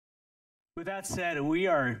With that said, we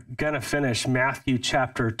are going to finish Matthew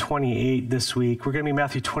chapter 28 this week. We're going to be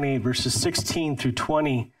Matthew 28, verses 16 through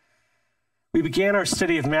 20. We began our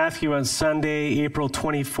study of Matthew on Sunday, April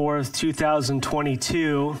 24th,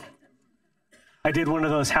 2022. I did one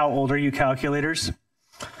of those how old are you calculators.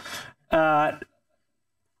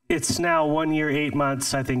 It's now 1 year, 8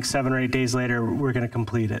 months, I think 7 or 8 days later, we're going to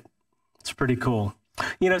complete it. It's pretty cool.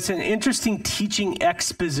 You know, it's an interesting teaching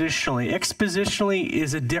expositionally. Expositionally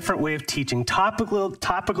is a different way of teaching.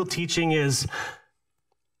 Topical teaching is,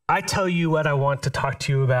 I tell you what I want to talk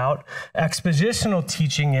to you about. Expositional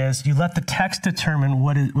teaching is you let the text determine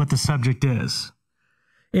what the subject is.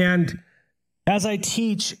 And as I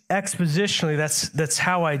teach expositionally, that's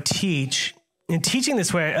how I teach. In teaching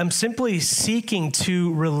this way, I'm simply seeking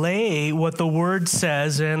to relay what the word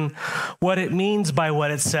says and what it means by what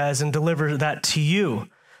it says and deliver that to you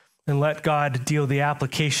and let God deal the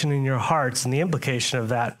application in your hearts and the implication of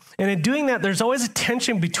that. And in doing that, there's always a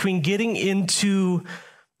tension between getting into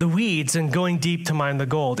the weeds and going deep to mine the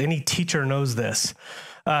gold. Any teacher knows this,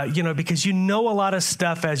 because you know a lot of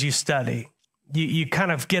stuff as you study. You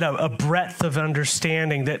kind of get a breadth of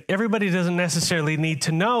understanding that everybody doesn't necessarily need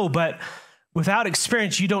to know, but without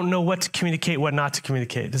experience, you don't know what to communicate, what not to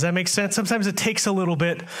communicate. Does that make sense? Sometimes it takes a little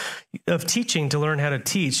bit of teaching to learn how to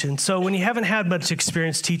teach. And so when you haven't had much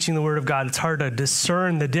experience teaching the Word of God, it's hard to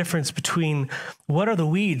discern the difference between what are the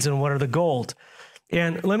weeds and what are the gold.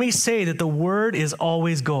 And let me say that the Word is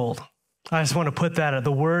always gold. I just want to put that out.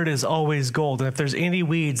 The Word is always gold. And if there's any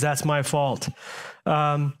weeds, that's my fault.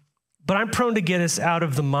 But I'm prone to get us out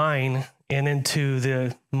of the mine and into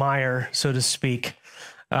the mire, so to speak.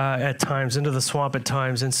 At times, into the swamp at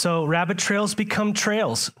times. And so rabbit trails become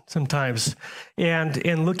trails sometimes.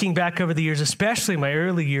 And looking back over the years, especially my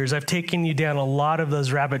early years, I've taken you down a lot of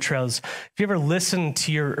those rabbit trails. If you ever listened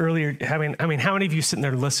to your earlier, how many of you sitting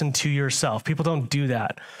there listen to yourself? People don't do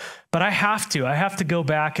that. But I have to go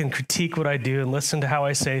back and critique what I do and listen to how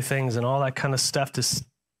I say things and all that kind of stuff to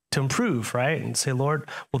improve, right? And say, Lord,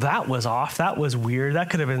 well, that was off. That was weird. That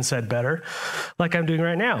could have been said better, like I'm doing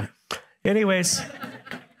right now. Anyways,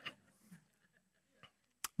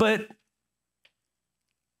 but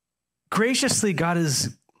graciously, God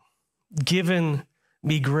has given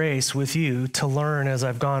me grace with you to learn as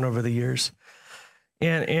I've gone over the years.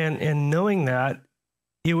 And knowing that,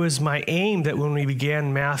 it was my aim that when we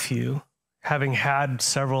began Matthew, having had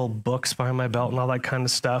several books behind my belt and all that kind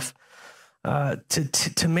of stuff,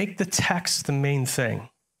 to make the text the main thing,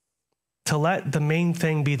 to let the main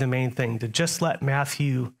thing be the main thing, to just let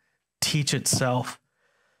Matthew teach itself.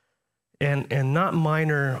 And not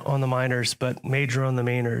minor on the minors, but major on the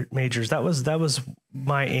majors. That was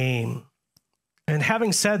my aim. And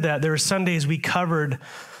having said that, there were Sundays we covered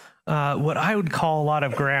what I would call a lot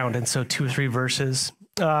of ground. And so 2 or 3 verses,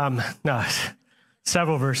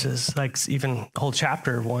 several verses, like even a whole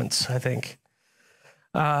chapter once, I think.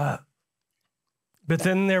 But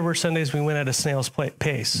then there were Sundays we went at a snail's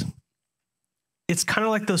pace. It's kind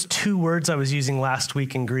of like those 2 words I was using last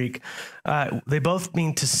week in Greek. They both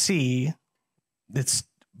mean to see,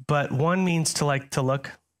 but one means to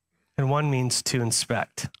look, and one means to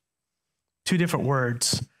inspect. 2 different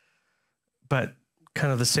words, but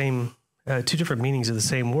kind of the same, 2 different meanings of the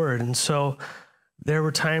same word. And so there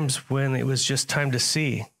were times when it was just time to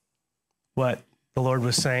see what the Lord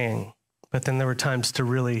was saying, but then there were times to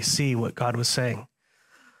really see what God was saying.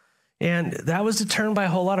 And that was determined by a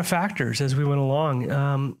whole lot of factors as we went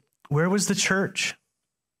along. Where was the church?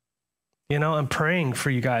 You know, I'm praying for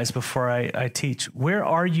you guys before I teach. Where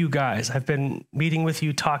are you guys? I've been meeting with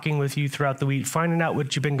you, talking with you throughout the week, finding out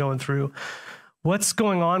what you've been going through. What's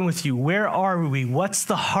going on with you? Where are we? What's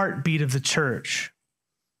the heartbeat of the church?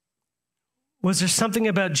 Was there something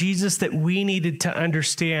about Jesus that we needed to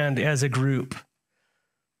understand as a group?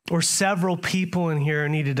 Or several people in here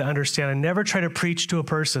needed to understand? I never try to preach to a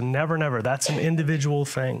person, never. That's an individual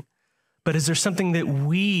thing. But is there something that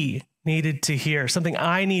we needed to hear, something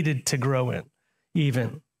I needed to grow in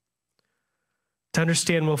even, to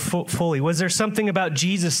understand more fully? Was there something about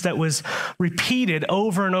Jesus that was repeated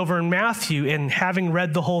over and over in Matthew, and having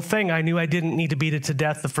read the whole thing, I knew I didn't need to beat it to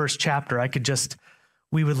death the first chapter.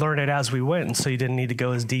 We would learn it as we went, and so you didn't need to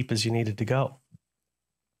go as deep as you needed to go,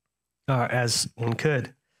 as one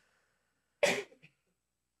could.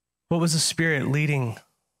 What was the Spirit leading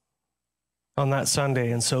on that Sunday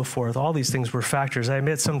and so forth? All these things were factors. I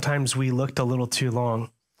admit sometimes we looked a little too long.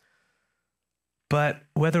 But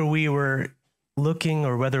whether we were looking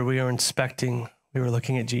or whether we were inspecting, we were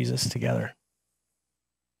looking at Jesus together.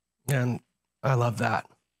 And I love that.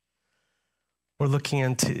 We're looking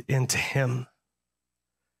into him.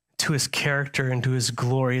 to his character and to his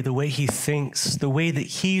glory, the way he thinks, the way that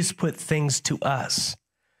he's put things to us,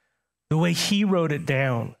 the way he wrote it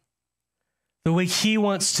down, the way he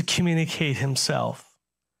wants to communicate himself.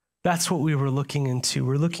 That's what we were looking into.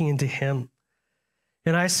 We're looking into him.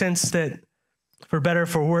 And I sense that for better or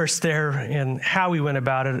for worse there and how we went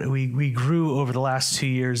about it, we grew over the last 2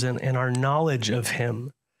 years in our knowledge of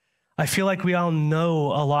him. I feel like we all know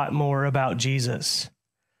a lot more about Jesus.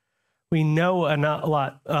 We know a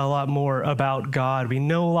lot more about God. We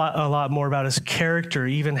know a lot more about his character,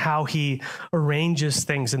 even how he arranges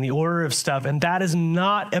things and the order of stuff. And that is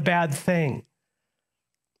not a bad thing.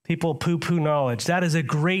 People poo-poo knowledge. That is a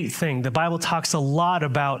great thing. The Bible talks a lot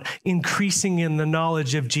about increasing in the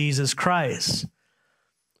knowledge of Jesus Christ.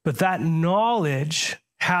 But that knowledge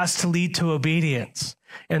has to lead to obedience.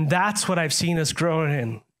 And that's what I've seen us grow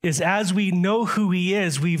in. Is as we know who he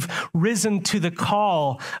is, we've risen to the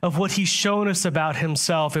call of what he's shown us about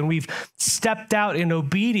himself, and we've stepped out in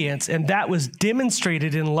obedience, and that was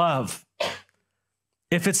demonstrated in love.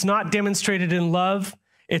 If it's not demonstrated in love,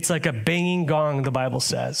 it's like a banging gong, the Bible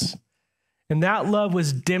says. And that love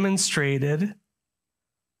was demonstrated.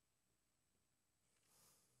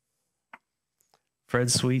 Fred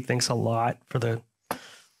Sweet, thanks a lot for the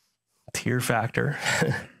tear factor.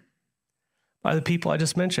 By the people I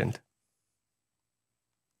just mentioned.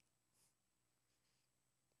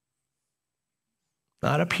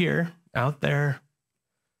 Not up here, out there,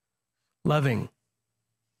 loving,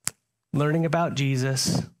 learning about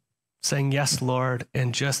Jesus, saying, yes, Lord,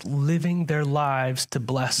 and just living their lives to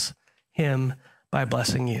bless him by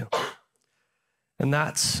blessing you. And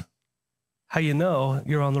that's how you know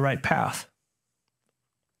you're on the right path,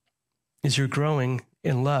 is you're growing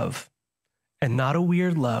in love, and not a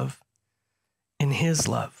weird love, in his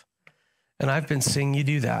love. And I've been seeing you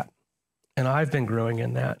do that. And I've been growing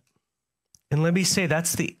in that. And let me say,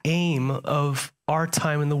 that's the aim of our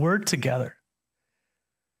time in the Word together,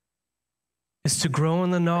 is to grow in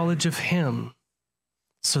the knowledge of him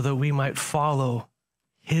so that we might follow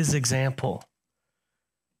his example,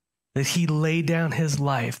 that he laid down his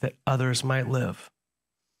life that others might live.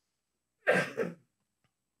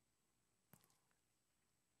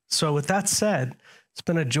 So with that said, it's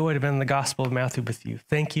been a joy to be in the Gospel of Matthew with you.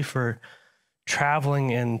 Thank you for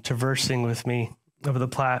traveling and traversing with me over the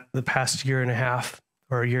past year and a half,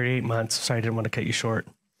 or a year and 8 months. Sorry, I didn't want to cut you short.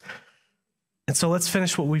 And so let's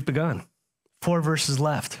finish what we've begun. 4 verses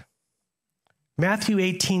left. Matthew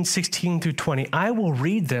 18, 16 through 20. I will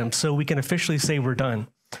read them so we can officially say we're done.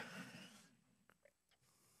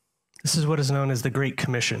 This is what is known as the Great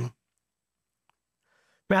Commission.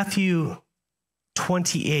 Matthew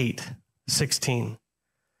 28, 16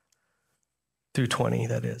 through 20,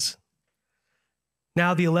 that is.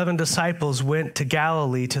 Now the 11 disciples went to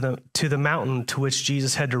Galilee to the mountain to which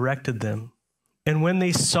Jesus had directed them. And when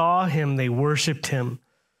they saw him, they worshiped him,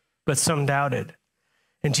 but some doubted.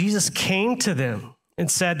 And Jesus came to them and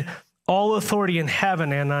said, all authority in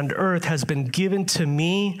heaven and on earth has been given to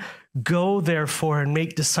me. Go therefore and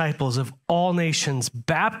make disciples of all nations,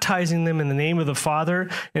 baptizing them in the name of the Father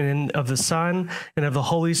and of the Son and of the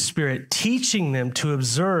Holy Spirit, teaching them to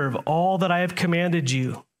observe all that I have commanded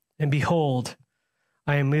you. And behold,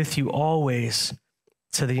 I am with you always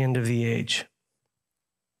to the end of the age.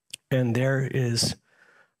 And there is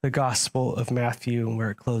the Gospel of Matthew and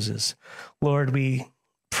where it closes. Lord, we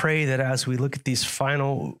pray that as we look at these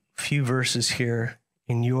final few verses here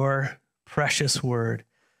in your precious word,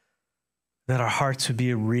 that our hearts would be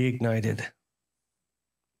reignited.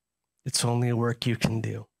 It's only a work you can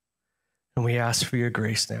do. And we ask for your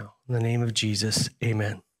grace now. In the name of Jesus,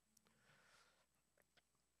 amen.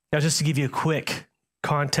 Now, just to give you a quick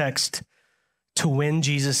context to when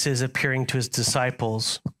Jesus is appearing to his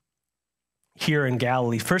disciples here in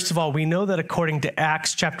Galilee. First of all, we know that according to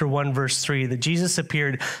Acts chapter 1, verse 3, that Jesus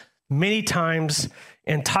appeared many times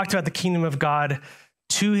and talked about the kingdom of God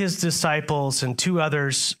to his disciples and to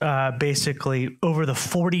others, basically over the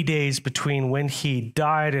 40 days between when he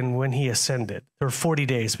died and when he ascended. There were 40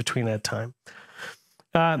 days between that time.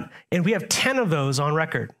 And we have 10 of those on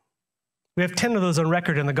record. We have 10 of those on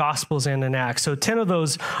record in the Gospels and in Acts. So 10 of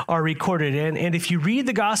those are recorded. And if you read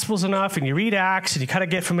the Gospels enough and you read Acts and you kind of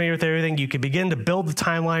get familiar with everything, you can begin to build the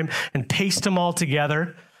timeline and paste them all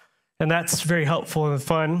together. And that's very helpful and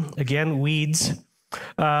fun. Again, weeds.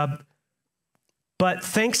 But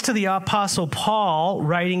thanks to the Apostle Paul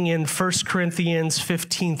writing in 1 Corinthians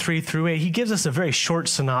 15, 3 through 8, he gives us a very short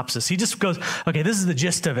synopsis. He just goes, okay, this is the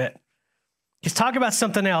gist of it. He's talking about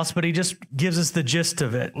something else, but he just gives us the gist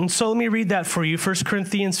of it. And so let me read that for you. 1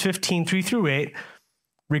 Corinthians 15, 3 through 8,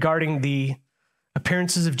 regarding the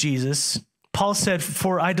appearances of Jesus Paul said,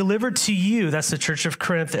 for I delivered to you, that's the church of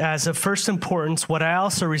Corinth, as of first importance, what I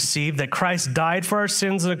also received, that Christ died for our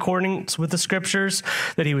sins in accordance with the scriptures,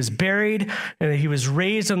 that he was buried, and that he was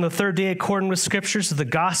raised on the third day according with scriptures of the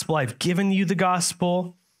gospel. I've given you the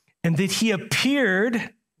gospel, and that he appeared,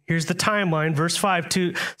 here's the timeline, verse 5,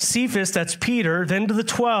 to Cephas, that's Peter, then to the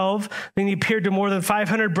 12, then he appeared to more than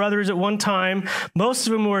 500 brothers at one time. Most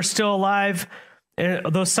of them were still alive, and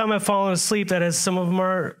though some have fallen asleep, that is, some of them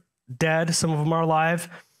are dead, some of them are alive.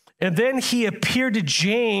 And then he appeared to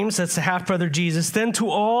James, that's the half-brother Jesus, then to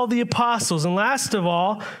all the apostles. And last of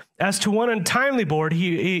all, as to one untimely born,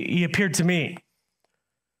 he appeared to me.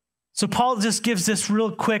 So Paul just gives this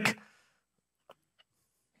real quick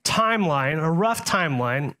timeline, a rough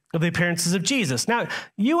timeline of the appearances of Jesus. Now,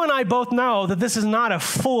 you and I both know that this is not a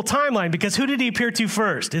full timeline, because who did he appear to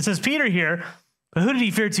first? It says Peter here, but who did he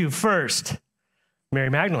appear to first? Mary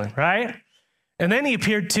Magdalene, right? And then he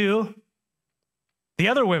appeared to the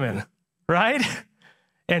other women, right?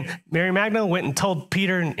 And Mary Magdalene went and told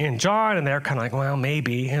Peter and John, and they're kind of like, well,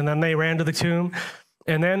 maybe. And then they ran to the tomb.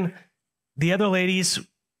 And then the other ladies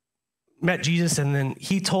met Jesus, and then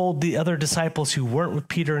he told the other disciples who weren't with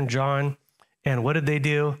Peter and John. And what did they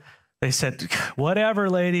do? They said, whatever,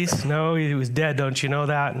 ladies. No, he was dead. Don't you know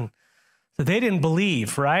that? And so they didn't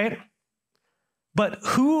believe, right? But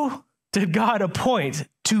who did God appoint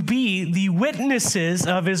to be the witnesses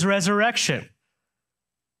of his resurrection?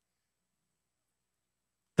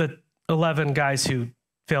 The 11 guys who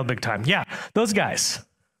failed big time. Yeah, those guys.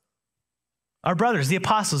 Our brothers, the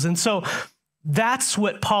apostles. And so that's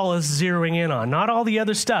what Paul is zeroing in on, not all the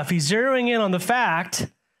other stuff. He's zeroing in on the fact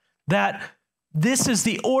that this is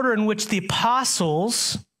the order in which the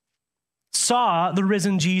apostles saw the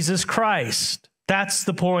risen Jesus Christ. That's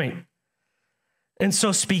the point. And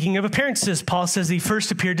so speaking of appearances, Paul says he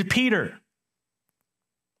first appeared to Peter.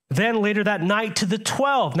 Then later that night to the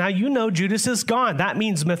 12. Now, you know Judas is gone. That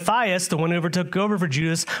means Matthias, the one who took over for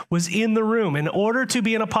Judas, was in the room. In order to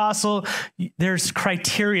be an apostle, there's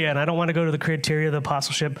criteria, and I don't want to go to the criteria of the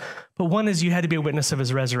apostleship, but one is you had to be a witness of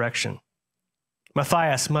his resurrection.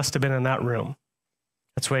 Matthias must have been in that room.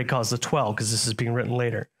 That's why he calls the 12, because this is being written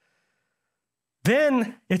later.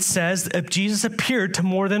 Then it says that Jesus appeared to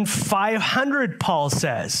more than 500, Paul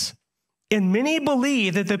says. And many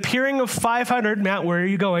believe that the appearing of 500, Matt, where are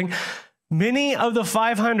you going? Many of the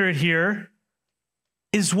 500 here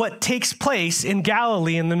is what takes place in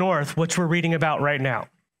Galilee in the north, which we're reading about right now.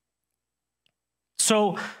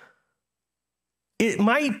 So it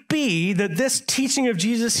might be that this teaching of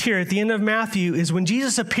Jesus here at the end of Matthew is when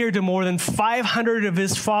Jesus appeared to more than 500 of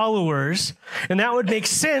his followers. And that would make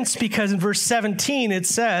sense because in verse 17 it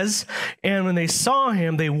says, and when they saw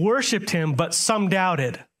him, they worshiped him, but some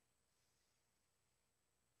doubted.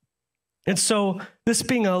 And so this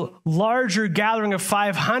being a larger gathering of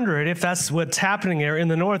 500, if that's what's happening there in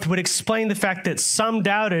the north, would explain the fact that some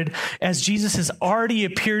doubted as Jesus has already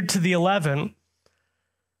appeared to the 11.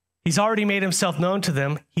 He's already made himself known to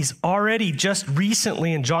them. He's already just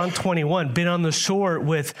recently in John 21 been on the shore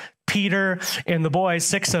with Peter and the boys,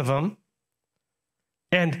 6 of them.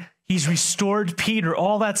 And he's restored Peter.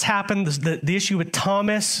 All that's happened, the issue with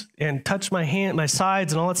Thomas and touch my hand, my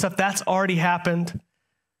sides and all that stuff, that's already happened.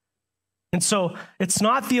 And so it's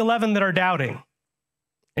not the 11 that are doubting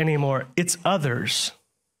anymore. It's others,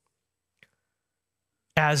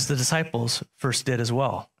 as the disciples first did as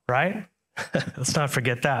well, right? Let's not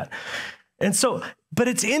forget that. And so, but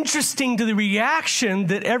it's interesting to the reaction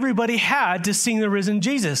that everybody had to seeing the risen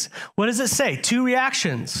Jesus. What does it say? 2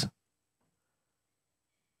 reactions.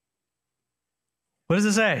 What does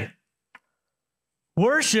it say?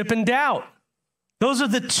 Worship and doubt. Those are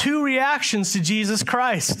the 2 reactions to Jesus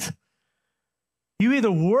Christ. You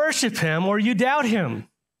either worship him or you doubt him.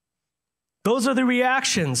 Those are the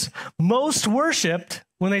reactions. Most worshiped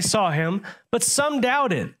when they saw him, but some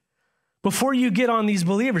doubted. Before you get on these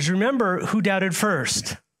believers, remember who doubted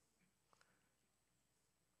first.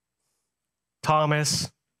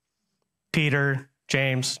 Thomas, Peter,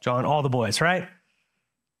 James, John, all the boys, right?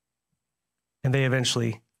 And they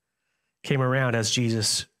eventually came around as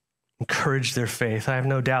Jesus encouraged their faith. I have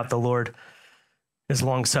no doubt the Lord is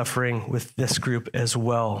long-suffering with this group as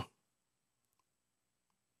well.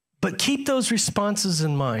 But keep those responses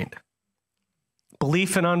in mind.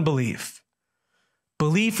 Belief and unbelief.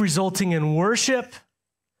 Belief resulting in worship,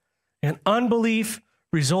 and unbelief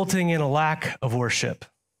resulting in a lack of worship.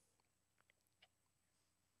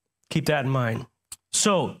 Keep that in mind.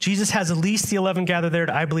 So Jesus has at least the 11 gathered there,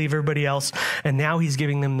 I believe everybody else, and now he's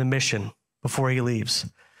giving them the mission before he leaves.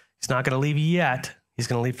 He's not going to leave yet. He's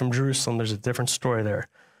going to leave from Jerusalem. There's a different story there.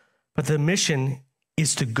 But the mission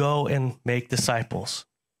is to go and make disciples.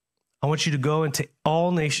 I want you to go into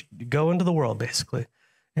all nations, go into the world, basically,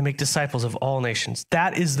 and make disciples of all nations.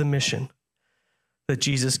 That is the mission that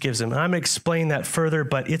Jesus gives him. And I'm going to explain that further,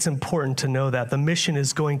 but it's important to know that the mission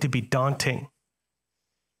is going to be daunting.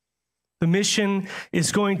 The mission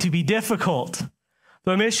is going to be difficult.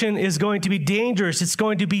 The mission is going to be dangerous. It's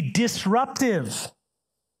going to be disruptive.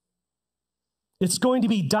 It's going to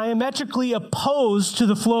be diametrically opposed to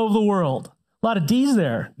the flow of the world. A lot of D's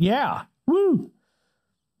there. Yeah. Woo.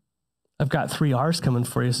 I've got 3 R's coming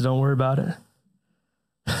for you, so don't worry about it.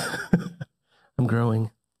 I'm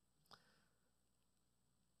growing.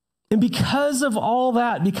 And because of all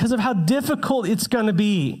that, because of how difficult it's going to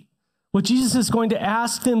be, what Jesus is going to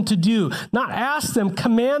ask them to do, not ask them,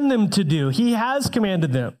 command them to do. He has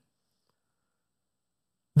commanded them.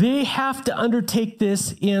 They have to undertake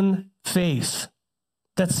this in faith.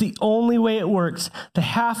 That's the only way it works. They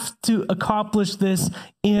have to accomplish this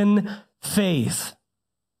in faith.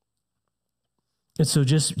 And so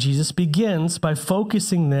Jesus begins by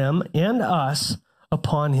focusing them and us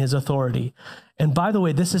upon his authority. And by the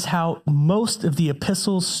way, this is how most of the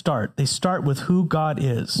epistles start. They start with who God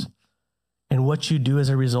is and what you do as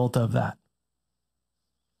a result of that.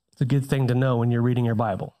 It's a good thing to know when you're reading your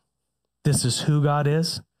Bible. This is who God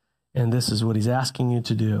is, and this is what he's asking you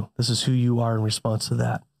to do. This is who you are in response to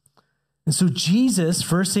that. And so Jesus,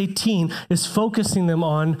 verse 18, is focusing them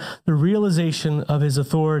on the realization of his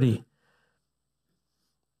authority.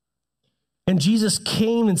 And Jesus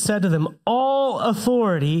came and said to them, all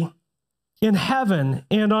authority in heaven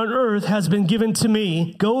and on earth has been given to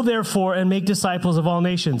me. Go therefore and make disciples of all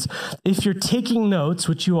nations. If you're taking notes,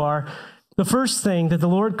 which you are, the first thing that the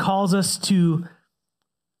Lord calls us to,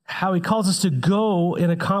 how he calls us to go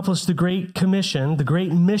and accomplish the Great Commission, the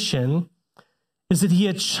great mission, is that he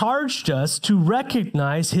had charged us to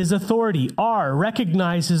recognize his authority.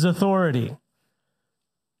 Recognize his authority.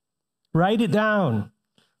 Write it down.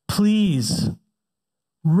 Please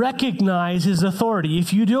recognize his authority.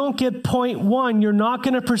 If you don't get point 1, you're not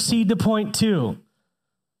going to proceed to point 2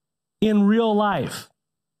 in real life.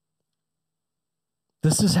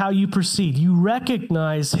 This is how you proceed. You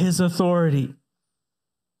recognize his authority.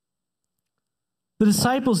 The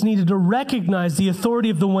disciples needed to recognize the authority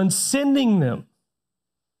of the one sending them.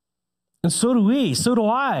 And so do we, so do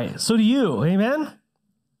I, so do you. Amen?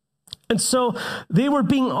 And so they were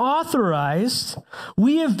being authorized.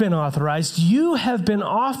 We have been authorized. You have been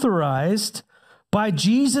authorized by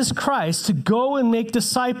Jesus Christ to go and make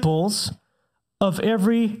disciples of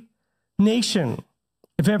every nation,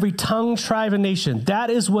 of every tongue, tribe, and nation. That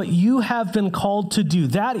is what you have been called to do.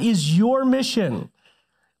 That is your mission.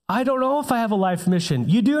 I don't know if I have a life mission.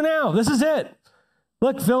 You do now. This is it.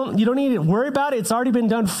 Look, Phil, you don't need to worry about it. It's already been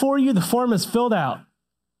done for you. The form is filled out.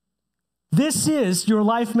 This is your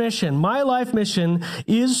life mission. My life mission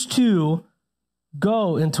is to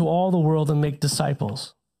go into all the world and make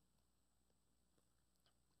disciples.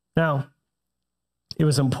 Now, it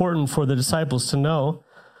was important for the disciples to know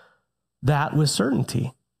that with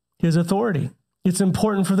certainty, his authority. It's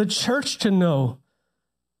important for the church to know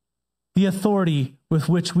the authority with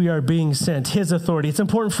which we are being sent, his authority. It's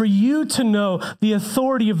important for you to know the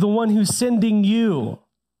authority of the one who's sending you.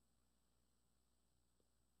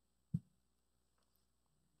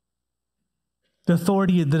 The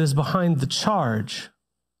authority that is behind the charge.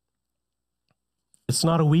 It's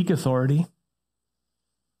not a weak authority.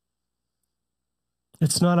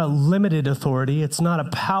 It's not a limited authority. It's not a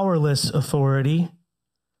powerless authority.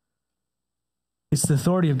 It's the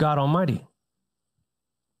authority of God Almighty.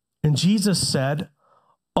 And Jesus said,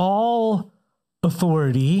 all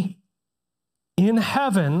authority in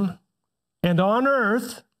heaven and on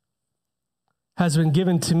earth has been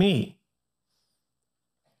given to me.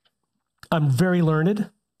 I'm very learned,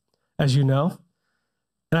 as you know,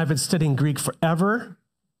 and I've been studying Greek forever.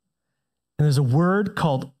 And there's a word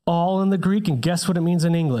called all in the Greek, and guess what it means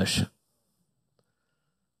in English?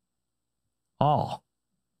 All.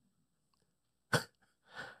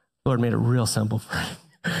 Lord made it real simple for me.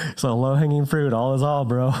 So low-hanging fruit, all is all,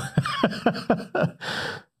 bro.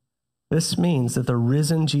 This means that the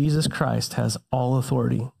risen Jesus Christ has all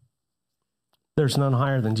authority. There's none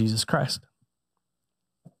higher than Jesus Christ.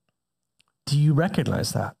 Do you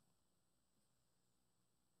recognize that?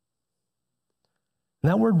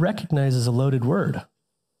 And that word recognize is a loaded word.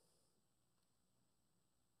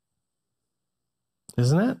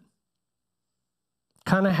 Isn't it?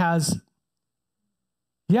 Kind of has,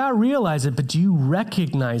 yeah, I realize it, but do you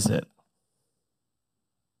recognize it?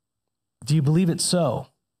 Do you believe it so?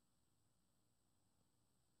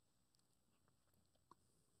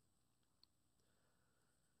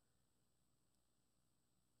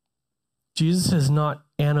 Jesus is not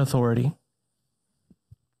an authority.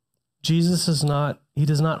 Jesus is not, he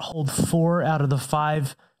does not hold 4 out of the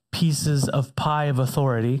 5 pieces of pie of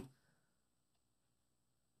authority.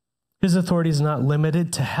 His authority is not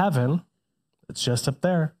limited to heaven. It's just up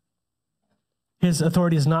there. His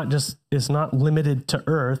authority is not limited to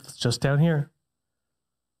earth. It's just down here.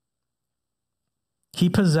 He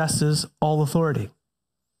possesses all authority.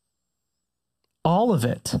 All of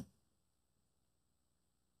it.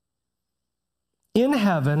 In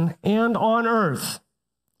heaven and on earth.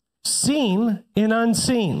 Seen and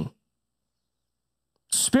unseen.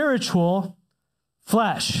 Spiritual,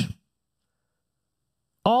 flesh.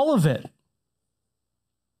 All of it.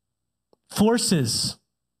 Forces,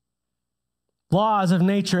 laws of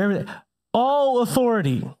nature, everything. All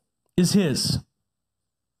authority is his.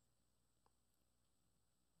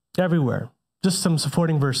 Everywhere. Just some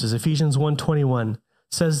supporting verses. Ephesians 1:21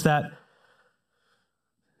 says that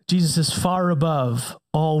Jesus is far above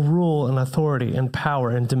all rule and authority and power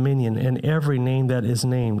and dominion and every name that is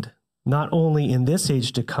named, not only in this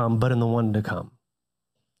age to come, but in the one to come.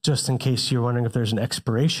 Just in case you're wondering if there's an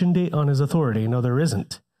expiration date on his authority. No, there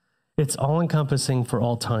isn't. It's all-encompassing for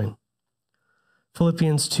all time.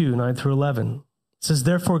 Philippians 2:9-11 says,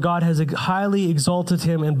 therefore God has highly exalted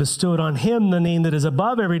him and bestowed on him the name that is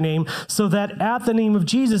above every name, so that at the name of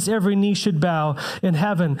Jesus every knee should bow in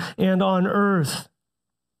heaven and on earth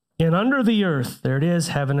and under the earth. There it is,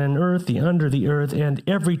 heaven and earth, the under the earth, and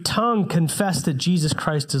every tongue confess that Jesus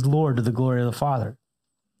Christ is Lord, to the glory of the Father.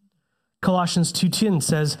 Colossians 2:10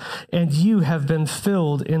 says, and you have been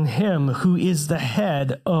filled in him who is the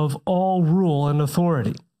head of all rule and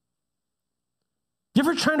authority. You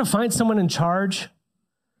ever trying to find someone in charge?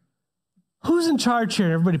 Who's in charge here?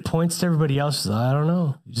 And everybody points to everybody else. Says, I don't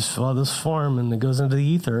know. You just fill out this form and it goes into the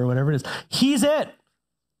ether or whatever it is. He's it.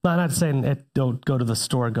 No, I'm not saying don't go to the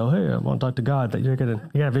store and go, hey, I want to talk to God, that you're gonna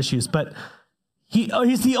have issues. But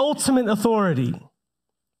he's the ultimate authority.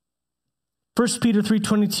 1 Peter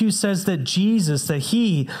 3:22 says that Jesus, that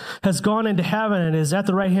he has gone into heaven and is at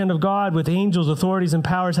the right hand of God with angels, authorities, and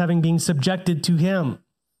powers having been subjected to him.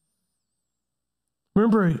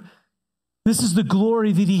 Remember, this is the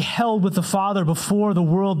glory that he held with the Father before the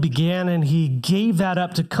world began, and he gave that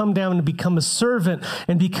up to come down and become a servant.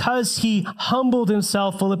 And because he humbled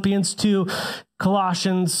himself, Philippians 2,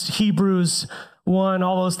 Colossians, Hebrews 1,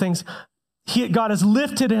 all those things, God has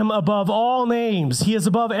lifted him above all names. He is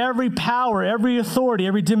above every power, every authority,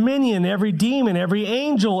 every dominion, every demon, every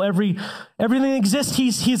angel, everything that exists.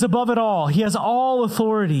 He's above it all. He has all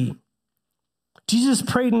authority. Jesus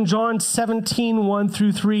prayed in John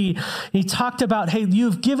 17:1-3. He talked about, hey,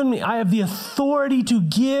 you've given me, I have the authority to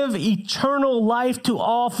give eternal life to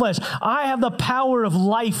all flesh. I have the power of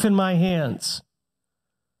life in my hands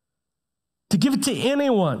to give it to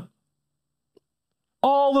anyone.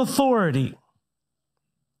 All authority.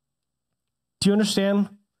 Do you understand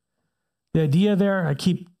the idea there? I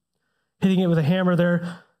keep hitting it with a hammer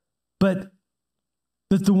there. But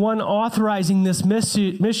that the one authorizing this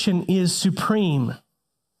mission is supreme.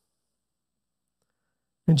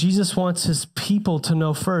 And Jesus wants his people to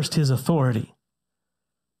know first his authority.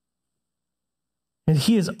 And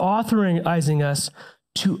he is authorizing us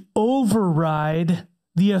to override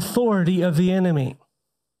the authority of the enemy.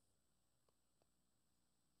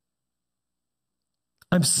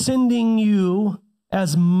 I'm sending you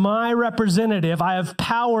as my representative. I have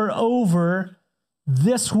power over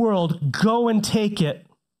this world. Go and take it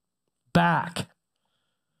back.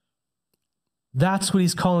 That's what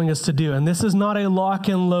he's calling us to do. And this is not a lock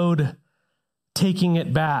and load taking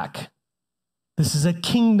it back. This is a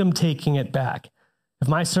kingdom taking it back. If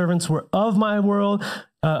my servants were of my world,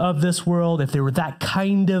 of this world, if they were that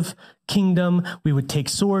kind of kingdom, we would take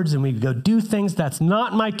swords and we would go do things. That's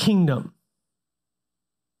not my kingdom.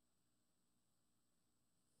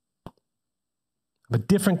 I'm a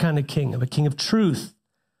different kind of king. I'm a king of truth.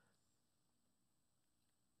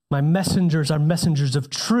 My messengers are messengers of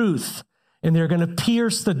truth, and they're going to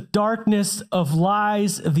pierce the darkness of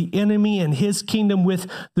lies of the enemy and his kingdom with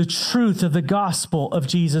the truth of the gospel of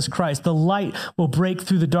Jesus Christ. The light will break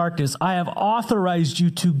through the darkness. I have authorized you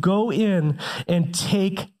to go in and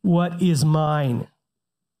take what is mine.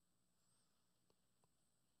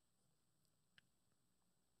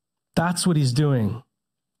 That's what he's doing.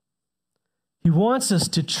 He wants us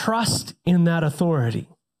to trust in that authority,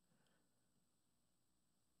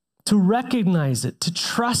 to recognize it, to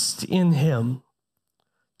trust in him,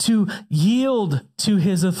 to yield to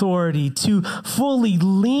his authority, to fully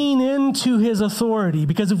lean into his authority.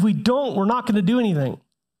 Because if we don't, we're not going to do anything.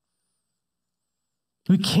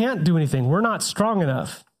 We can't do anything. We're not strong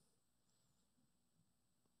enough.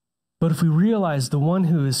 But if we realize the one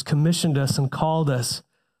who has commissioned us and called us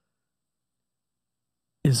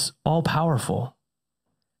is all powerful,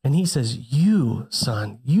 and he says, you,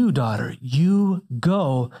 son, you, daughter, you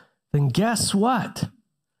go, then guess what?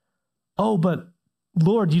 Oh, but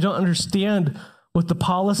Lord, you don't understand what the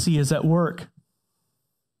policy is at work.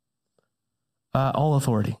 All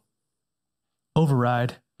authority.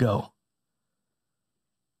 Override, go.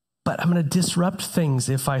 But I'm going to disrupt things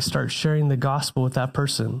if I start sharing the gospel with that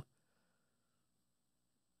person.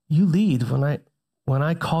 You lead. When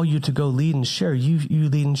I call you to go lead and share, you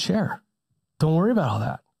lead and share. Don't worry about all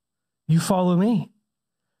that. You follow me.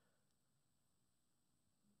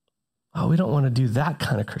 Oh, we don't want to do that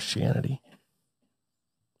kind of Christianity.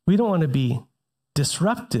 We don't want to be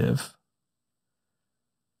disruptive.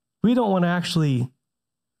 We don't want to actually...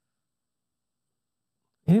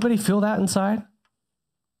 Anybody feel that inside?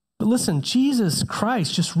 But listen, Jesus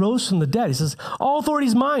Christ just rose from the dead. He says, all authority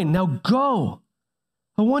is mine. Now go.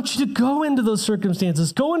 I want you to go into those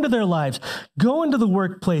circumstances, go into their lives, go into the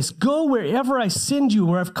workplace, go wherever I send you,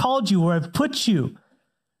 where I've called you, where I've put you,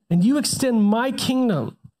 and you extend my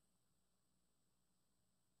kingdom.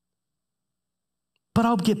 But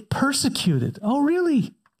I'll get persecuted. Oh,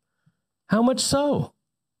 really? How much so?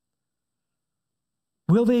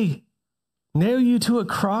 Will they nail you to a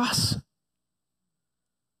cross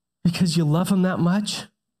because you love them that much?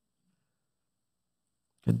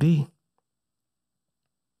 Could be.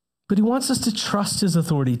 But he wants us to trust his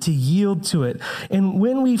authority, to yield to it. And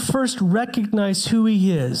when we first recognize who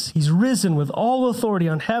he is, he's risen with all authority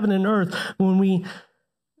on heaven and earth. When we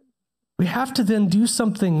have to then do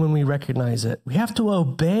something when we recognize it. We have to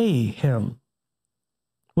obey him,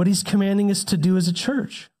 what he's commanding us to do as a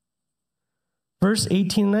church. Verse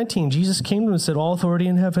 18 and 19, Jesus came to him and said, all authority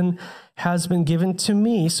in heaven has been given to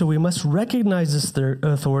me. So we must recognize this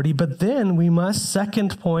authority, but then we must,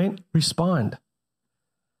 second point, respond.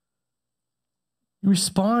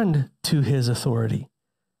 Respond to his authority.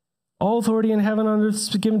 All authority in heaven and on earth has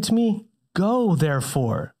been given to me. Go,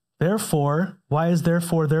 therefore. Therefore, why is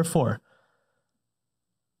therefore?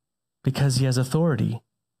 Because he has authority.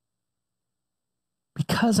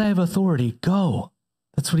 Because I have authority, go.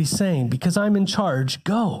 That's what he's saying. Because I'm in charge,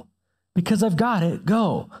 go. Because I've got it,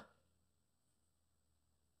 go.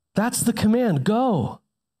 That's the command, go.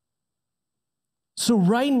 So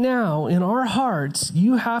right now, in our hearts,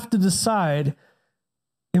 you have to decide,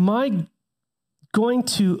 am I going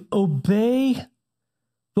to obey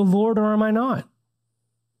the Lord or am I not?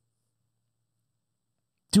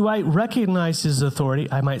 Do I recognize his authority?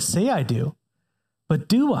 I might say I do, but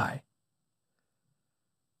do I?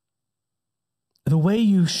 The way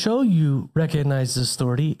you show you recognize his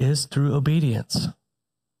authority is through obedience.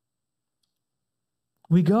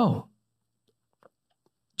 We go.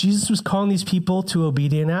 Jesus was calling these people to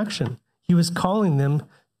obedient action. He was calling them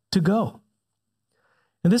to go.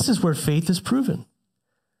 And this is where faith is proven.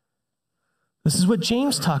 This is what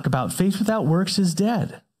James talked about. Faith without works is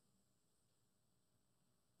dead.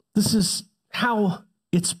 This is how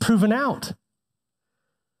it's proven out.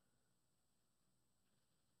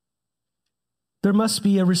 There must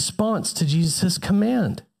be a response to Jesus'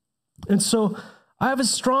 command. And so I have a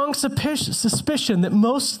strong suspicion that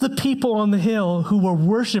most of the people on the hill who were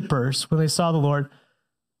worshipers when they saw the Lord,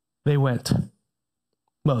 they went.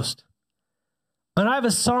 Most. And I have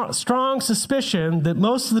a strong suspicion that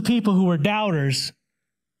most of the people who were doubters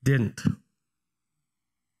didn't.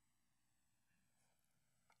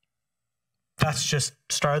 That's just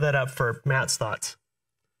star that up for Matt's thoughts.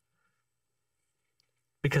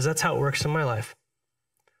 Because that's how it works in my life.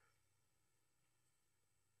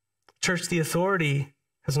 Church, the authority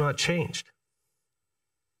has not changed.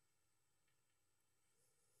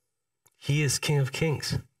 He is King of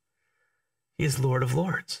Kings. He is Lord of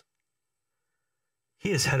Lords.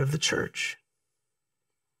 He is head of the church.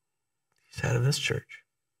 He's head of this church.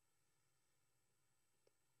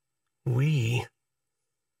 We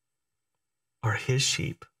are his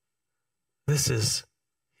sheep. This is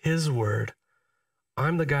his word.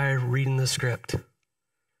 I'm the guy reading the script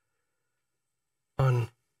on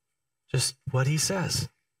just what he says.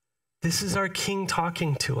 This is our King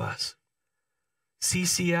talking to us.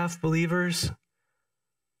 CCF believers,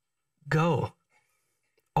 go.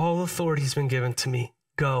 All authority has been given to me.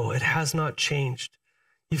 Go. It has not changed.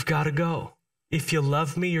 You've got to go. If you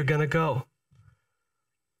love me, you're going to go.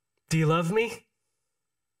 Do you love me?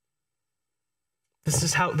 This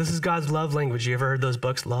is God's love language. You ever heard those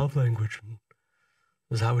books? Love language.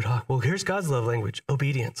 This is how we talk. Well, here's God's love language.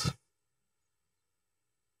 Obedience.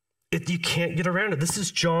 You can't get around it. This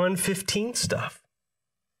is John 15 stuff.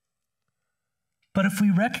 But if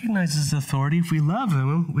we recognize his authority, if we love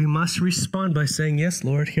him, we must respond by saying, yes,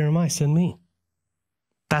 Lord, here am I, send me.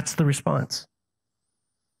 That's the response.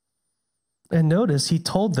 And notice he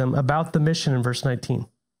told them about the mission in verse 19.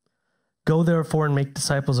 Go therefore and make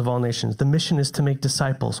disciples of all nations. The mission is to make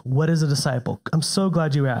disciples. What is a disciple? I'm so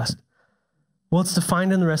glad you asked. Well, it's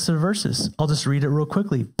defined in the rest of the verses. I'll just read it real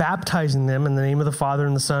quickly. Baptizing them in the name of the Father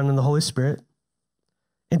and the Son and the Holy Spirit,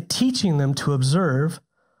 and teaching them to observe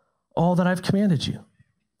all that I've commanded you.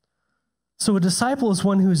 So a disciple is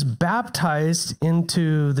one who's baptized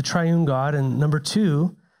into the triune God. And number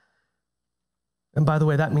two, and by the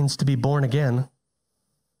way, that means to be born again.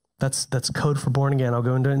 That's code for born again. I'll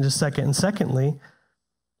go into it in just a second. And secondly,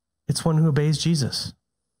 it's one who obeys Jesus.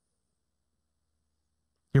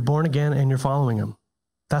 You're born again and you're following him.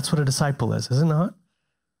 That's what a disciple is it not?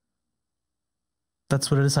 That's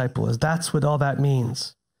what a disciple is. That's what all that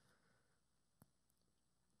means.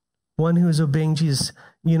 One who is obeying Jesus.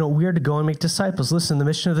 You know, we are to go and make disciples. Listen, the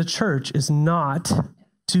mission of the church is not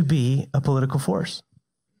to be a political force.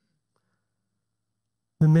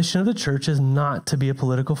 The mission of the church is not to be a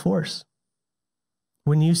political force.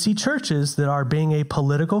 When you see churches that are being a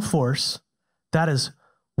political force, that is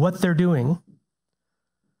what they're doing.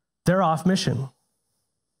 They're off mission.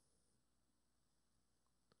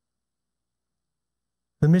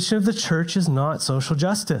 The mission of the church is not social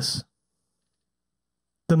justice.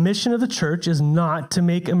 The mission of the church is not to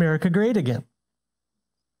make America great again.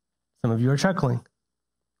 Some of you are chuckling.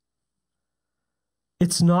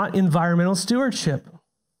 It's not environmental stewardship.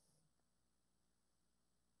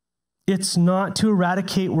 It's not to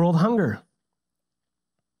eradicate world hunger.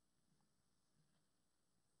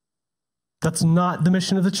 That's not the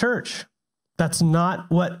mission of the church. That's not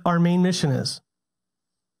what our main mission is.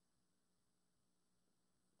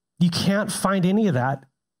 You can't find any of that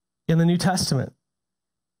in the New Testament.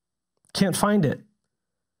 Can't find it.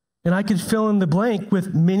 And I could fill in the blank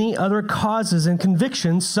with many other causes and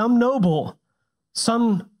convictions, some noble,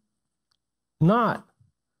 some not,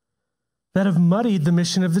 that have muddied the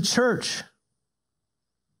mission of the church.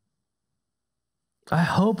 I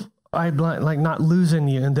hope I'm not losing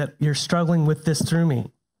you and that you're struggling with this through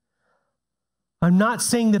me. I'm not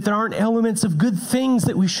saying that there aren't elements of good things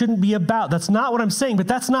that we shouldn't be about. That's not what I'm saying, but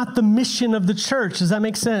that's not the mission of the church. Does that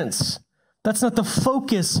make sense? That's not the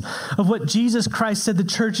focus of what Jesus Christ said the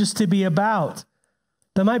church is to be about.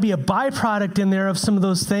 There might be a byproduct in there of some of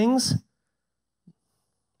those things.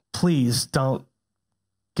 Please don't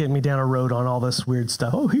get me down a road on all this weird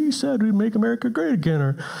stuff. Oh, he said we'd make America great again,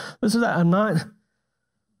 or this or that. I'm not.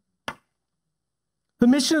 The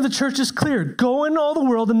mission of the church is clear. Go in all the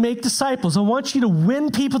world and make disciples. I want you to win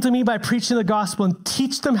people to me by preaching the gospel and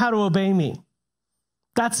teach them how to obey me.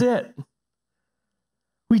 That's it.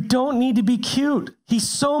 We don't need to be cute. He's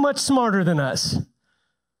so much smarter than us.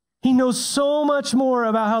 He knows so much more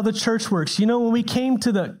about how the church works. You know, when we came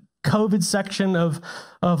to the COVID section of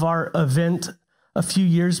our event a few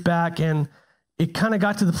years back, and it kind of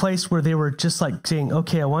got to the place where they were just like saying,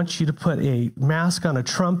 okay, I want you to put a mask on a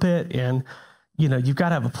trumpet, and you know, you've got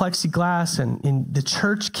to have a plexiglass, and the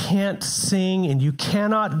church can't sing, and you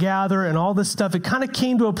cannot gather, and all this stuff. It kind of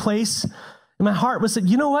came to a place in my heart was that,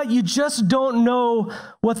 you know what? You just don't know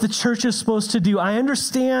what the church is supposed to do. I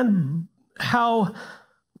understand how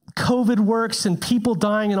COVID works and people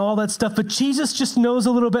dying and all that stuff, but Jesus just knows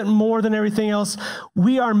a little bit more than everything else.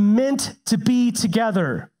 We are meant to be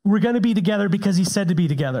together. We're going to be together because he said to be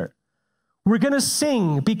together. We're going to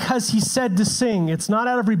sing because he said to sing. It's not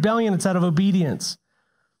out of rebellion, it's out of obedience.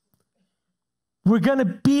 We're going to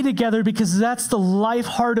be together because that's the life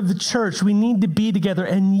heart of the church. We need to be together.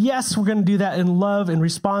 And yes, we're going to do that in love and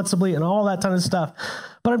responsibly and all that kind of stuff.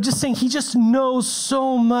 But I'm just saying, he just knows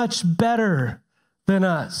so much better than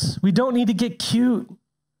us. We don't need to get cute.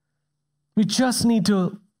 We just need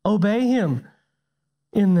to obey him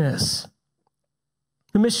in this.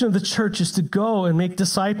 The mission of the church is to go and make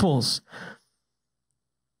disciples.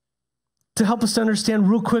 To help us to understand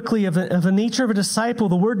real quickly of the nature of a disciple,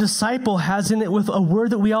 the word disciple has in it with a word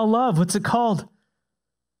that we all love. What's it called?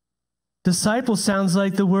 Disciple sounds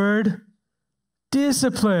like the word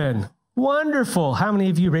discipline. Wonderful. How many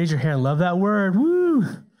of you, raise your hand, love that word? Woo!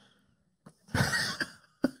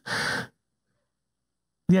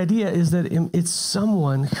 The idea is that it's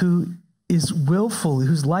someone who is willfully,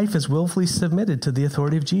 whose life is willfully submitted to the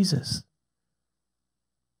authority of Jesus.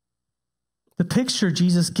 The picture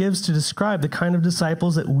Jesus gives to describe the kind of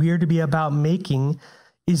disciples that we're to be about making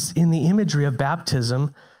is in the imagery of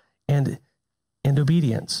baptism and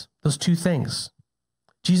obedience. Those two things.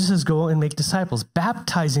 Jesus says, go and make disciples,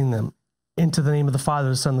 baptizing them into the name of the Father,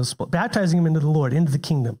 the Son, and the Spirit, baptizing them into the Lord, into the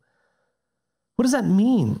kingdom. What does that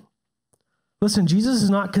mean? Listen, Jesus is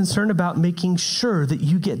not concerned about making sure that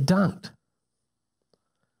you get dunked.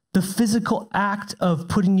 The physical act of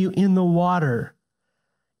putting you in the water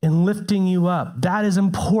and lifting you up, that is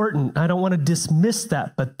important. I don't want to dismiss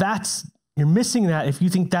that, but you're missing that if you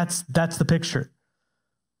think that's the picture.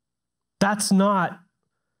 That's not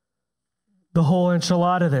the whole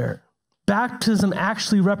enchilada there. Baptism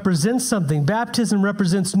actually represents something. Baptism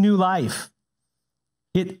represents new life.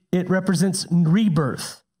 It represents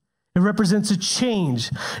rebirth. It represents a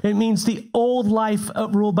change. It means the old life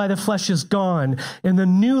ruled by the flesh is gone, and the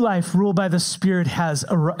new life ruled by the Spirit has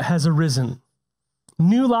arisen.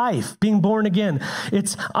 New life, being born again.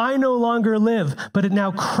 It's, I no longer live, but it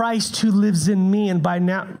now Christ who lives in me, and by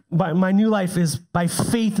my new life is by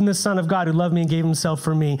faith in the Son of God who loved me and gave himself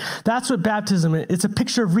for me. That's what baptism is. It's a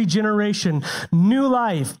picture of regeneration, new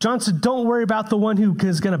life. John said, don't worry about the one who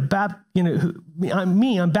is going to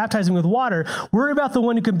I'm baptizing with water. Worry about the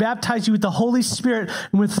one who can baptize you with the Holy Spirit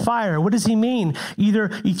and with fire. What does he mean? Either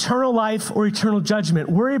eternal life or eternal judgment.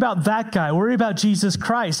 Worry about that guy. Worry about Jesus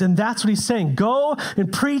Christ. And that's what he's saying. Go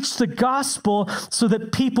and preach the gospel so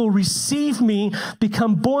that people receive me,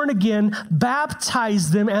 become born again,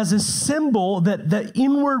 baptize them as a symbol that the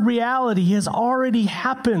inward reality has already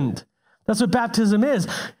happened. That's what baptism is.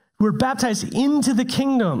 We're baptized into the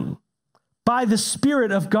kingdom by the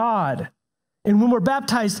Spirit of God. And when we're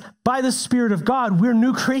baptized by the Spirit of God, we're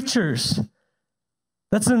new creatures.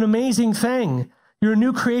 That's an amazing thing. You're a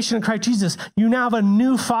new creation in Christ Jesus. You now have a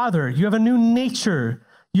new Father. You have a new nature.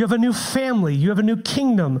 You have a new family. You have a new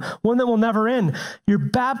kingdom, one that will never end. You're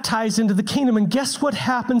baptized into the kingdom. And guess what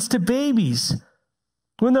happens to babies?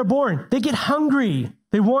 When they're born, they get hungry.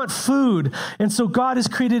 They want food. And so God has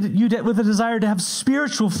created you with a desire to have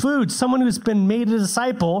spiritual food. Someone who's been made a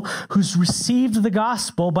disciple, who's received the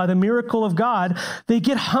gospel by the miracle of God, they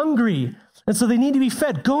get hungry. And so they need to be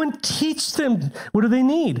fed. Go and teach them. What do they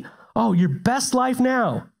need? Oh, your best life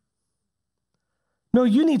now. No,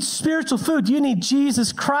 you need spiritual food. You need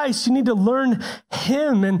Jesus Christ. You need to learn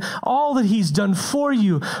him and all that he's done for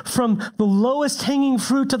you, from the lowest hanging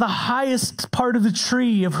fruit to the highest part of the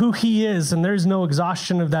tree of who he is. And there's no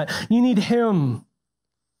exhaustion of that. You need him.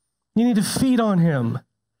 You need to feed on him.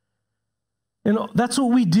 And that's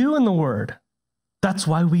what we do in the Word. That's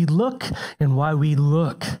why we look and why we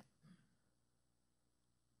look.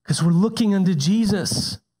 Because we're looking unto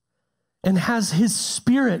Jesus, and has his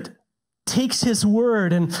Spirit takes his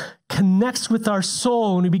word and connects with our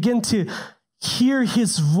soul, and we begin to hear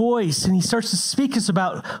his voice, and he starts to speak us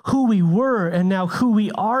about who we were and now who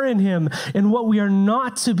we are in him and what we are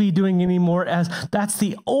not to be doing anymore, as that's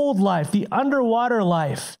the old life, the underwater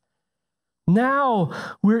life.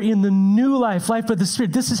 Now we're in the new life of the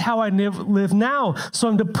Spirit. This is how I live now. So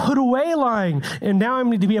I'm to put away lying, and now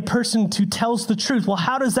I'm to be a person who tells the truth. Well,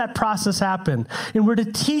 how does that process happen? And we're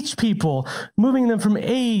to teach people, moving them from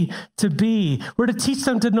A to B. We're to teach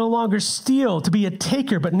them to no longer steal, to be a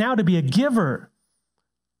taker, but now to be a giver.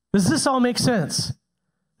 Does this all make sense?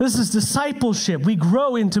 This is discipleship. We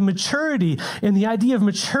grow into maturity, and the idea of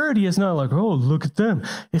maturity is not like, oh, look at them.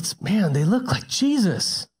 It's, man, they look like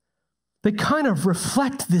Jesus. They kind of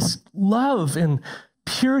reflect this love and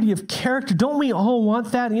purity of character. Don't we all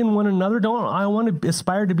want that in one another? Don't I want to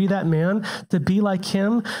aspire to be that man, to be like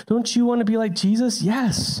him? Don't you want to be like Jesus?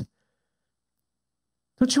 Yes.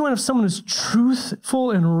 Don't you want to have someone who's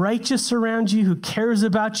truthful and righteous around you, who cares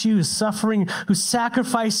about you, who's suffering, who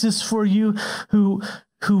sacrifices for you, who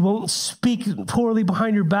won't speak poorly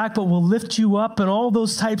behind your back, but will lift you up, and all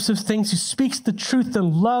those types of things, who speaks the truth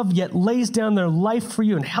in love, yet lays down their life for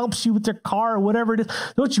you and helps you with their car or whatever it is?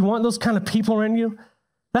 Don't you want those kind of people around you?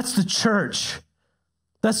 That's the church.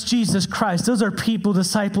 That's Jesus Christ. Those are people,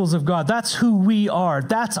 disciples of God. That's who we are.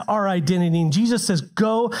 That's our identity. And Jesus says,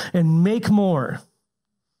 go and make more.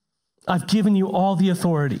 I've given you all the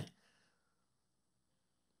authority.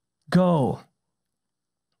 Go.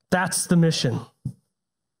 That's the mission.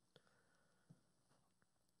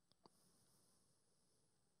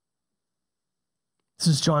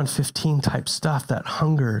 This is John 15 type stuff, that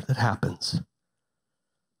hunger that happens.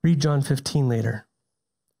 Read John 15 later.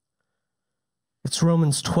 It's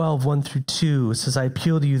Romans 12, 1 through 2. It says, I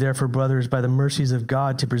appeal to you, therefore, brothers, by the mercies of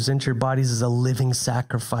God, to present your bodies as a living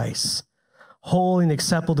sacrifice, holy and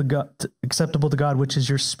acceptable to God, which is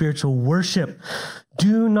your spiritual worship.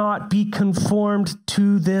 Do not be conformed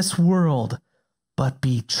to this world, but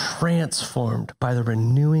be transformed by the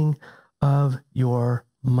renewing of your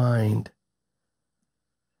mind.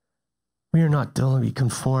 We are not to be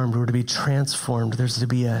conformed, we're to be transformed. There's to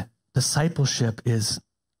be a discipleship is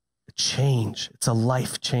a change. It's a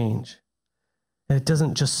life change. And it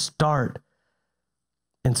doesn't just start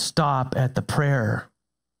and stop at the prayer.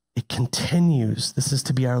 It continues. This is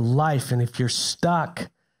to be our life. And if you're stuck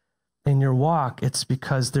in your walk, it's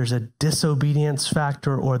because there's a disobedience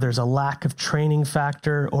factor, or there's a lack of training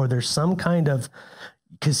factor, or there's some kind of,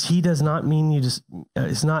 because he does not mean you to,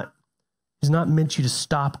 he's not meant you to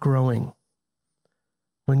stop growing.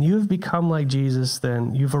 When you have become like Jesus,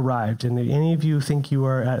 then you've arrived. And if any of you think you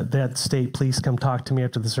are at that state, please come talk to me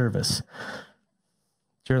after the service.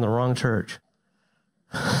 You're in the wrong church.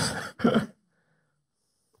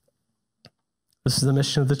 This is the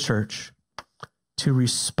mission of the church, to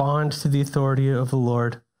respond to the authority of the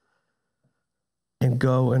Lord and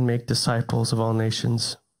go and make disciples of all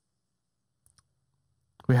nations.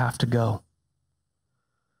 We have to go.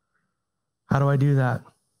 How do I do that?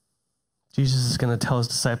 Jesus is going to tell his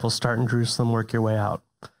disciples, start in Jerusalem, work your way out.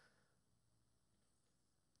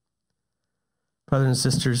 Brothers and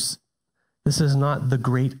sisters, this is not the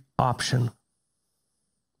great option.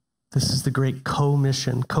 This is the great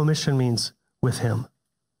co-mission. Co-mission means with him,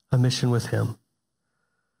 a mission with him.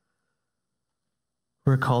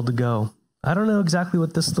 We're called to go. I don't know exactly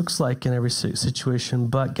what this looks like in every situation,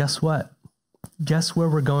 but guess what? Guess where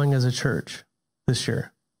we're going as a church this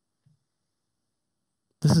year?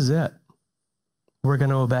 This is it. We're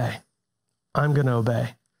going to obey. I'm going to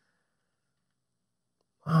obey.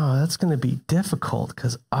 Oh, that's going to be difficult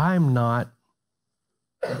because I'm not.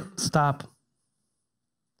 Stop.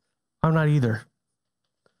 I'm not either.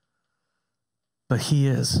 But he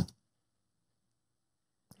is.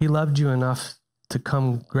 He loved you enough to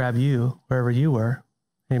come grab you wherever you were.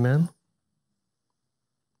 Amen.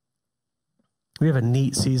 We have a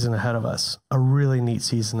neat season ahead of us, a really neat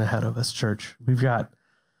season ahead of us, church. We've got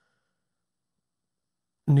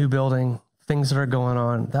new building, things that are going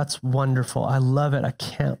on. That's wonderful. I love it. I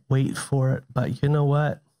can't wait for it. But you know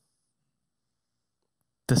what?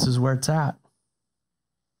 This is where it's at.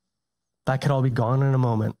 That could all be gone in a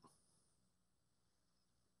moment.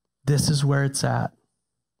 This is where it's at,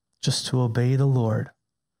 just to obey the Lord.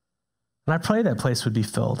 And I pray that place would be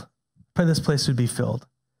filled. I pray this place would be filled.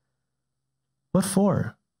 What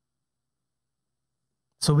for?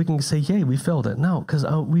 So we can say, yay, we filled it. No, because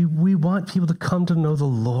we want people to come to know the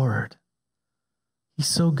Lord. He's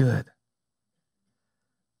so good.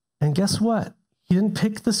 And guess what? He didn't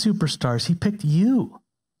pick the superstars. He picked you.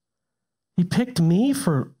 He picked me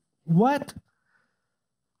for what?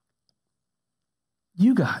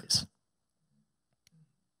 You guys.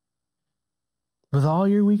 With all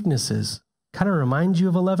your weaknesses. Kind of reminds you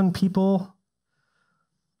of 11 people.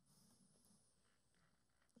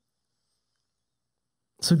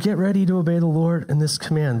 So get ready to obey the Lord in this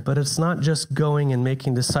command, but it's not just going and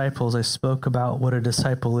making disciples. I spoke about what a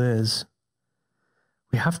disciple is.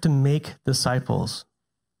 We have to make disciples.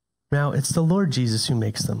 Now, it's the Lord Jesus who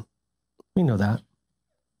makes them. We know that.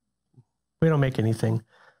 We don't make anything,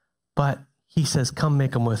 but he says, come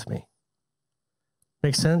make them with me.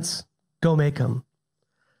 Make sense? Go make them.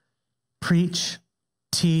 Preach,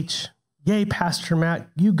 teach. Yay, Pastor Matt,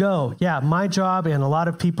 you go. Yeah, my job and a lot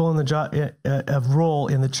of people in the job of role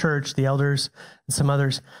in the church, the elders and some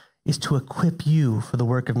others, is to equip you for the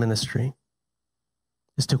work of ministry.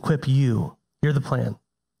 Is to equip you. You're the plan.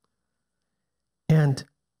 And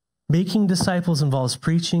making disciples involves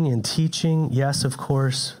preaching and teaching, yes, of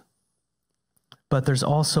course, but there's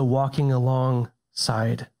also walking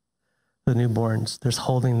alongside the newborns. There's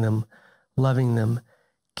holding them, loving them,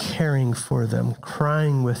 caring for them,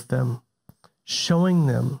 crying with them, showing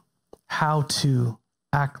them how to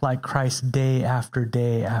act like Christ day after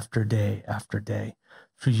day after day after day,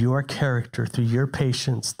 through your character, through your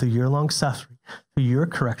patience, through your long suffering, through your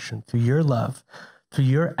correction, through your love, through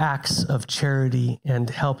your acts of charity and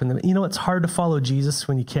helping them. You know, it's hard to follow Jesus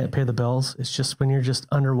when you can't pay the bills. It's just when you're just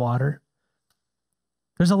underwater.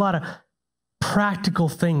 There's a lot of practical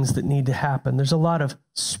things that need to happen. There's a lot of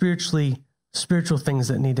spiritual things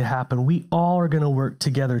that need to happen. We all are going to work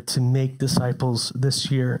together to make disciples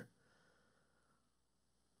this year.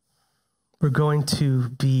 We're going to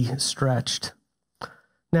be stretched.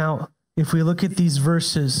 Now, if we look at these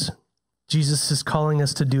verses, Jesus is calling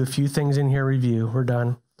us to do a few things in here. Review. We're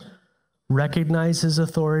done. Recognize his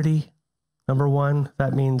authority. Number one,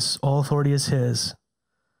 that means all authority is his.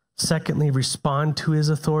 Secondly, respond to his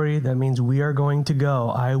authority. That means we are going to go.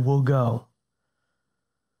 I will go.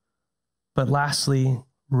 But lastly,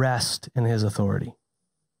 rest in his authority.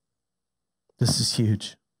 This is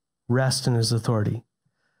huge. Rest in his authority.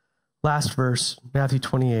 Last verse, Matthew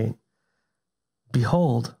 28.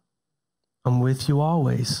 Behold, I'm with you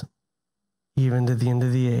always, even to the end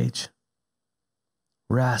of the age.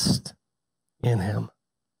 Rest in him.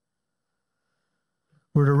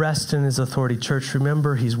 We're to rest in his authority. Church,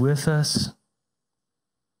 remember, he's with us.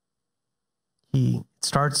 He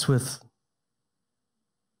starts with,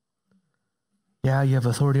 yeah, you have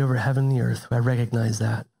authority over heaven and the earth. I recognize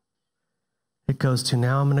that. It goes to,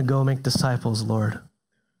 now I'm going to go make disciples, Lord,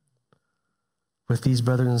 with these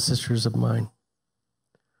brothers and sisters of mine.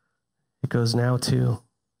 It goes now to,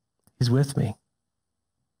 he's with me.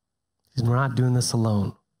 We're not doing this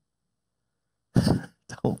alone.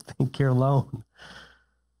 Don't think you're alone.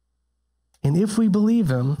 And if we believe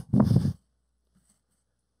him,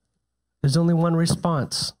 there's only one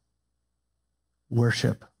response: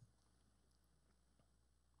 worship.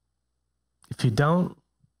 If you don't,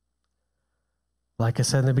 like I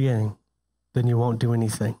said in the beginning, then you won't do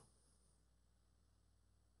anything.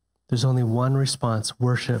 There's only one response: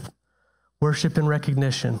 worship. Worship in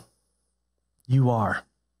recognition. You are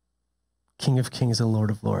King of Kings and Lord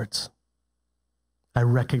of Lords. I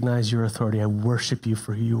recognize your authority. I worship you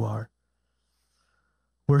for who you are.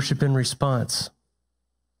 Worship in response.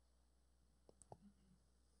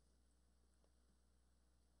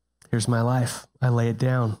 Here's my life. I lay it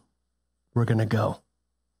down. We're going to go.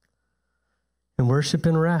 And worship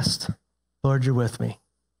in rest. Lord, you're with me.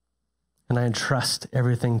 And I entrust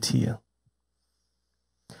everything to you.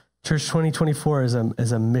 Church 2024 is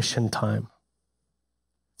a mission time.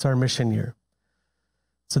 It's our mission year.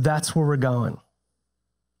 So that's where we're going.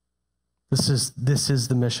 This is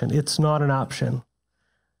the mission. It's not an option.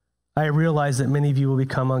 I realize that many of you will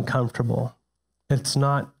become uncomfortable. It's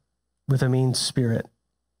not with a mean spirit.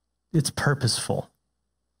 It's purposeful.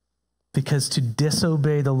 Because to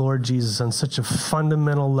disobey the Lord Jesus on such a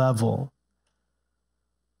fundamental level,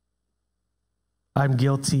 I'm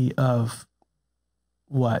guilty of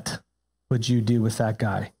what would you do with that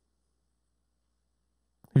guy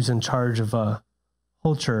who's in charge of a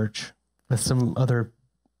whole church with some other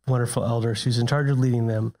wonderful elders, who's in charge of leading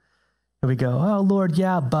them? And we go, oh, Lord,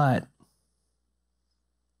 yeah, but.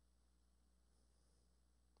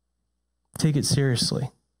 Take it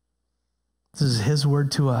seriously. This is his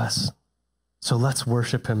word to us. So let's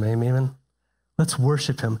worship him, amen? Let's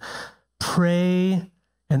worship him. Pray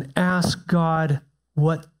and ask God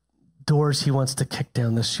what doors he wants to kick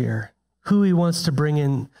down this year, who he wants to bring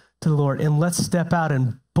in to the Lord. And let's step out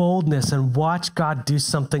in boldness and watch God do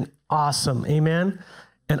something awesome, amen?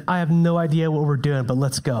 And I have no idea what we're doing, but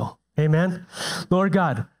let's go, amen? Lord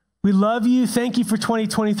God, we love you. Thank you for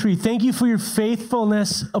 2023. Thank you for your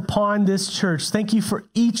faithfulness upon this church. Thank you for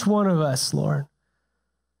each one of us, Lord,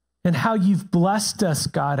 and how you've blessed us,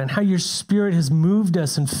 God, and how your Spirit has moved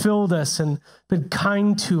us and filled us and been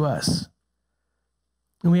kind to us.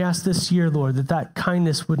 And we ask this year, Lord, that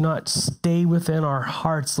kindness would not stay within our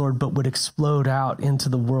hearts, Lord, but would explode out into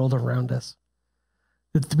the world around us.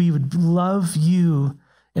 That we would love you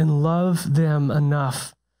and love them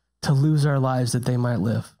enough to lose our lives that they might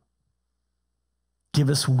live. Give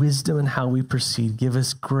us wisdom in how we proceed. Give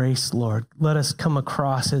us grace, Lord. Let us come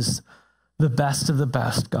across as the best of the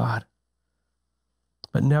best, God.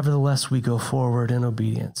 But nevertheless, we go forward in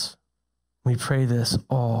obedience. We pray this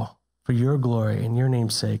all for your glory and your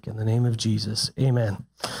name's sake, in the name of Jesus. Amen.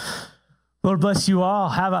 Lord bless you all.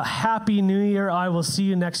 Have a happy new year. I will see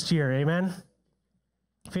you next year. Amen.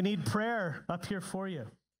 If you need prayer, up here for you.